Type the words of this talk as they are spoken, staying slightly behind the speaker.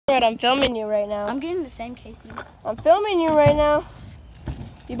good. I'm filming you right now. I'm getting the same Casey. I'm filming you right now.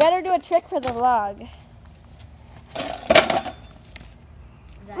 You better do a trick for the vlog.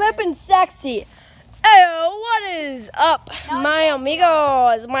 Flippin' sexy. Hey, what is up, my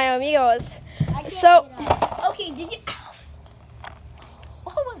amigos? So, okay, did you?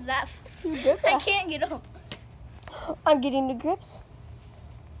 What was that? I can't get up. I'm getting the grips.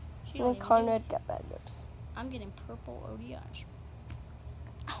 And Conrad got bad grips. I'm getting purple ODIs.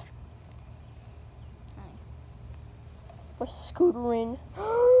 We're scootering.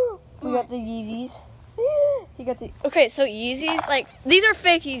 We got the Yeezys. He got the. Okay, so Yeezys, like, these are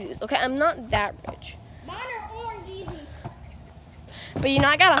fake Yeezys. Okay, I'm not that rich. Mine are orange Yeezys. But you know,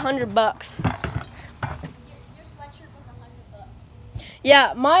 I got $100. Your sweatshirt was $100.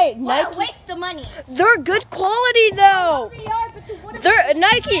 Yeah, my Nike. What a waste of money. They're good quality though. They're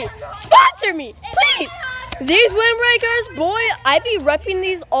Nike. Sponsor me, please. These windbreakers, boy, I be repping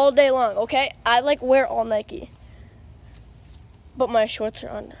these all day long. Okay, I like wear all Nike. But my shorts are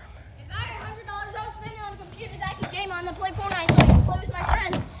under. If I had $100, I would spend it on a computer that I could game on, then play Fortnite so I can play with my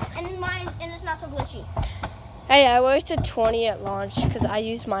friends, and it's not so glitchy. Hey, I wasted 20 at launch because I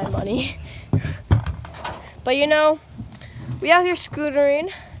used my money. But you know, we out here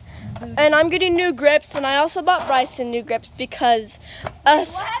scootering, and I'm getting new grips, and I also bought Bryson new grips because What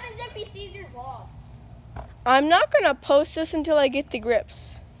happens if he sees your vlog? I'm not gonna post this until I get the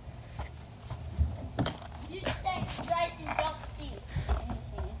grips. You just say Bryson don't see, and he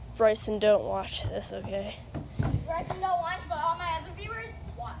sees. Bryson, don't watch this, okay? Bryson don't watch, but all my other viewers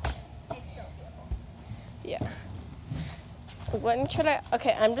watch. It's so beautiful. Yeah. When should I?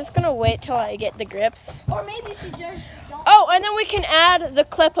 Okay, I'm just gonna wait till I get the grips. Or maybe you should just don't. Oh, and then we can add the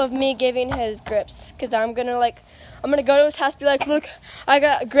clip of me giving his grips, cause I'm gonna go to his house, be like, look, I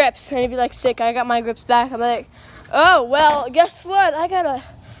got grips, and he'd be like, sick, I got my grips back. I'm like, oh well, guess what? I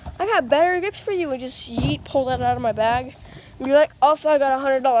got better grips for you, and just pull that out of my bag, and be like, also I got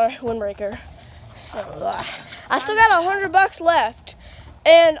 $100 windbreaker. So I still got $100 left,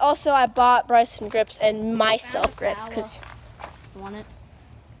 and also I bought Bryson grips and myself grips, cause. Want it?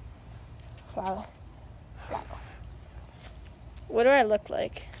 Wow. What do I look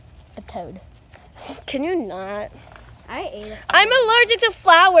like? A toad. Can you not? I ate a flower. I'm allergic to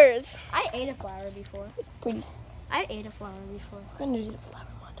flowers. I ate a flower before. It's pretty. I ate a flower before. We're gonna do the flower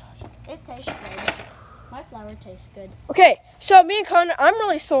montage. It tastes good. My flower tastes good. Okay, so me and Connor, I'm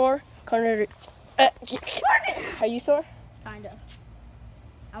really sore. Connor, are you sore? Kinda.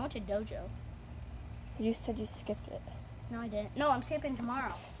 I went to dojo. You said you skipped it. No, I didn't. No, I'm skipping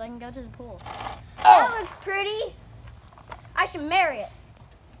tomorrow, so I can go to the pool. Oh. That looks pretty. I should marry it.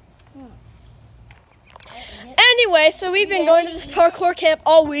 Anyway, so we've been going to this parkour camp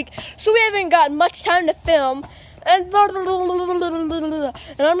all week, so we haven't gotten much time to film. And I'm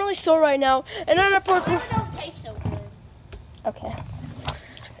really sore right now. And on our parkour. It don't taste so good. Okay.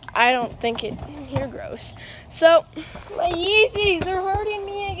 I don't think it. You're gross. So my Yeezys are hurting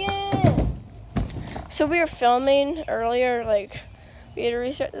me again. So we were filming earlier, like we had to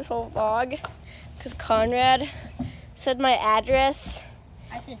restart this whole vlog because Conrad said my address,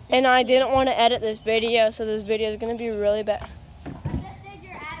 and I didn't want to edit this video, so this video is gonna be really bad. I just said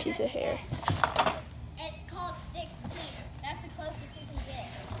your address. Piece of hair. It's called 16. That's the closest you can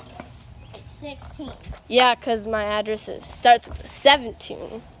get. 16. Yeah, because my address starts with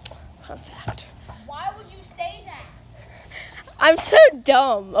 17. Fun fact. Why would you say that? I'm so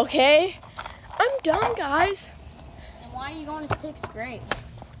dumb, okay? I'm dumb, guys. And why are you going to 6th grade?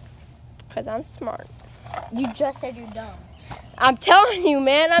 Because I'm smart. You just said you're dumb. I'm telling you,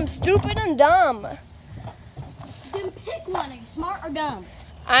 man, I'm stupid and dumb. Then pick one. Are you smart or dumb?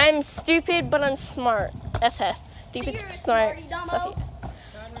 I'm stupid, but I'm smart. SS. Stupid, so you're smart. a smarty dumbo? So,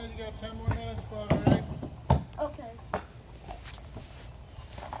 Conrad, you got 10 more minutes, bud, alright? Okay.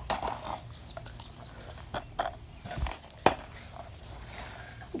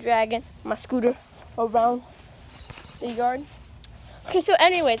 dragging my scooter around the yard. Okay, so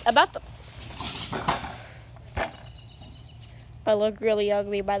anyways, about the... I look really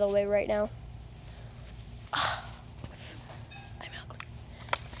ugly, by the way, right now. I'm ugly.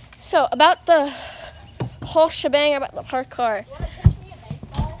 So, about the whole shebang about the park car. You want to pitch me a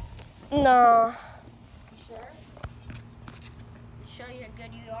baseball? No. You sure? Show you how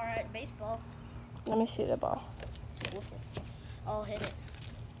good you are at baseball. Let me see the ball. I'll hit it.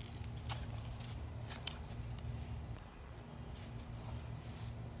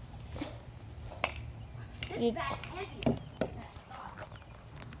 This bat's heavy.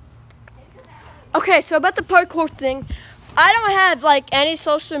 Okay, so about the parkour thing, I don't have like any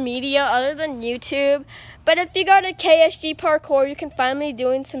social media other than YouTube, But if you go to KSG Parkour, you can find me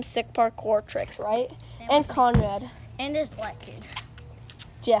doing some sick parkour tricks, right? And Conrad. And this black kid.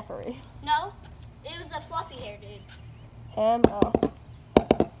 Jeffrey. No, it was a fluffy hair dude. Him? Oh.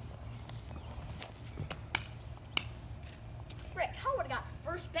 Frick, how would have got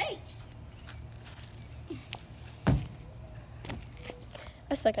first base?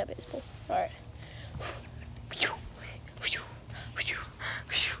 I suck at baseball. All right.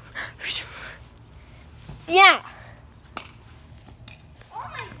 Yeah. Oh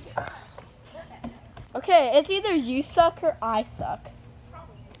my gosh. Okay, it's either you suck or I suck.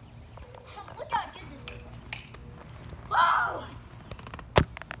 Probably. Look how good this is. Whoa!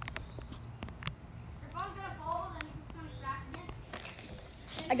 Your phone's gonna fall, then you can come back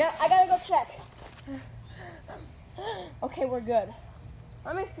again. I gotta go check. Okay, we're good.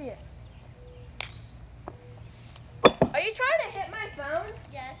 Let me see it. Are you trying to hit my phone?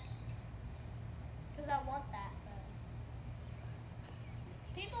 Yes. Because I want that phone.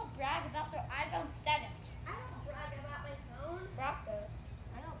 People brag about their iPhone 7s. I don't brag about my phone. Brock does.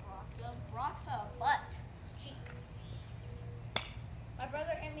 I know Brock does. Brock's a butt. Cheap. My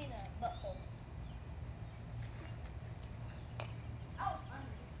brother hit me in the butthole. Oh,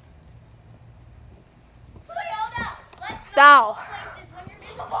 wait, hold up. Let's Sal. go places when you're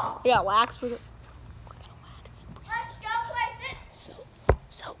in the ball. We got wax with it. We're gonna wax. Let's go places.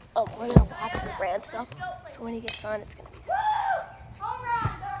 We're gonna wax his brand stuff. So when he gets on, it's gonna be so Woo! Home run.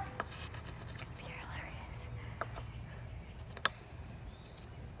 It's gonna be hilarious.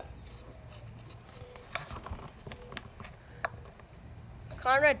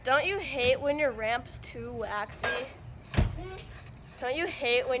 Conrad, don't you hate when your ramp's too waxy? Don't you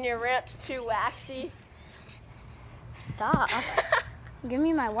hate when your ramp's too waxy? Stop. Give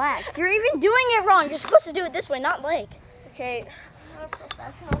me my wax. You're even doing it wrong. You're supposed to do it this way, not like. Okay, I'm not a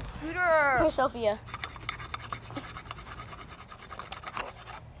professional scooter. Here's Sophia.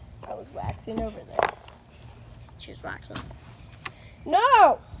 I was waxing over there. She was waxing.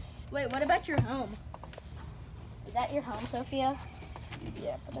 No! Wait, what about your home? Is that your home, Sophia?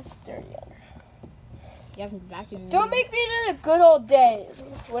 Yeah, but it's dirty under. You haven't vacuumed. Don't make me do the good old days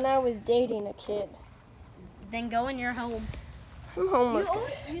when I was dating a kid. Then go in your home. I'm homeless. You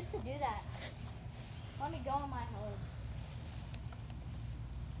always used to do that. Let me go in my home.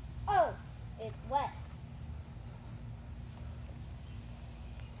 Oh, it's wet.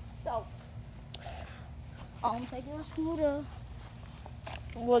 So, I'm taking a scooter.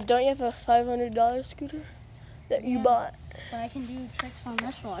 Well, don't you have a $500 scooter that you bought? But I can do tricks on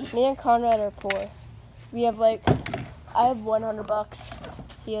this one. Me and Conrad are poor. We have I have $100.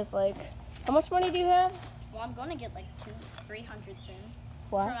 He has how much money do you have? Well, I'm gonna get like 200-300 soon.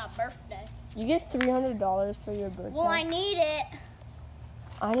 What? For my birthday. You get $300 for your birthday. Well, I need it.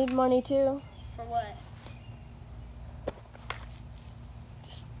 I need money too. For what?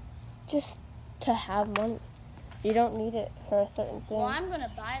 Just to have money. You don't need it for a certain thing. Well, I'm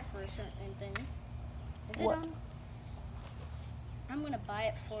gonna buy it for a certain thing. Is What? it on? I'm gonna buy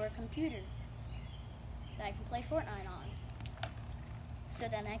it for a computer that I can play Fortnite on. So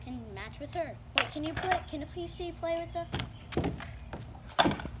then I can match with her. Wait, can you play? Can a PC play with the?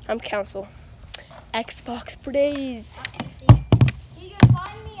 I'm counsel. Xbox for days. You can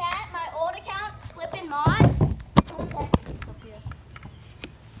find me at my old account, Flippin' Mod.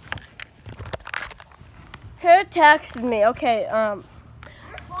 Who texted me? Okay,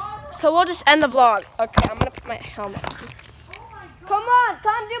 so we'll just end the vlog. Okay, I'm gonna put my helmet on. Come on,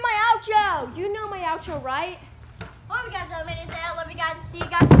 come do my outro. You know my outro, right? Hope you guys have a minute today. I love you guys and see you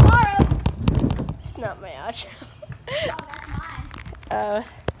guys tomorrow. It's not my outro. Oh,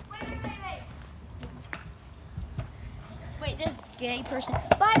 that's mine. Wait. Wait, this gay person.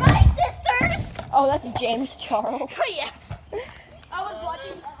 Bye-bye, sisters! Oh, that's James Charles. Oh, yeah. I was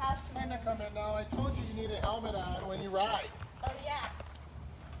watching the house. Trying to come in now. I told you you need a helmet on when you ride. Oh, yeah.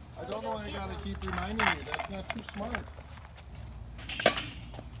 I don't know why I gotta keep reminding you. That's not too smart.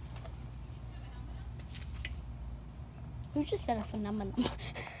 Who just said a phenomenon?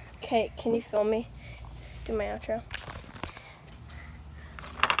 Okay, can you film me? Do my outro.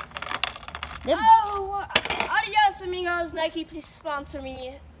 Oh, adios, amigos. Nike, please sponsor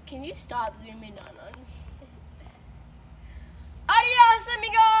me. Can you stop zooming on? Adios,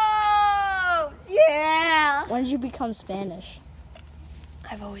 amigos! Yeah! When did you become Spanish?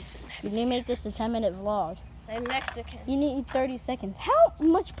 I've always been You Mexican. need to make this a 10-minute vlog. I'm Mexican. You need 30 seconds. How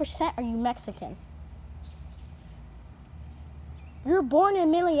much percent are you Mexican? You were born in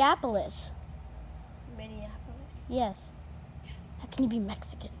Minneapolis. Minneapolis. Yes. How can you be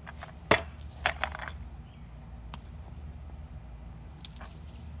Mexican?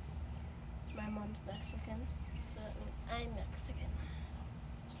 My mom's Mexican. I'm Mexican.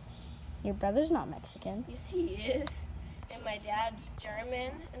 Your brother's not Mexican. Yes, he is. And my dad's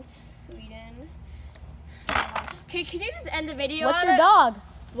German and Sweden. Okay, can you just end the video? What's your dog?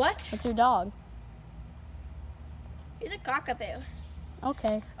 What? What's your dog? He's a cockapoo.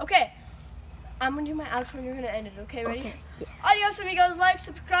 Okay. Okay. I'm gonna do my outro and you're gonna end it, okay? Ready? Okay. Yeah. Adios, amigos. Like,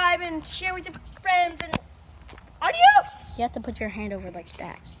 subscribe, and share with your friends. And adios! You have to put your hand over like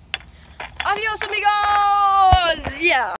that. Adios, amigos! Yeah.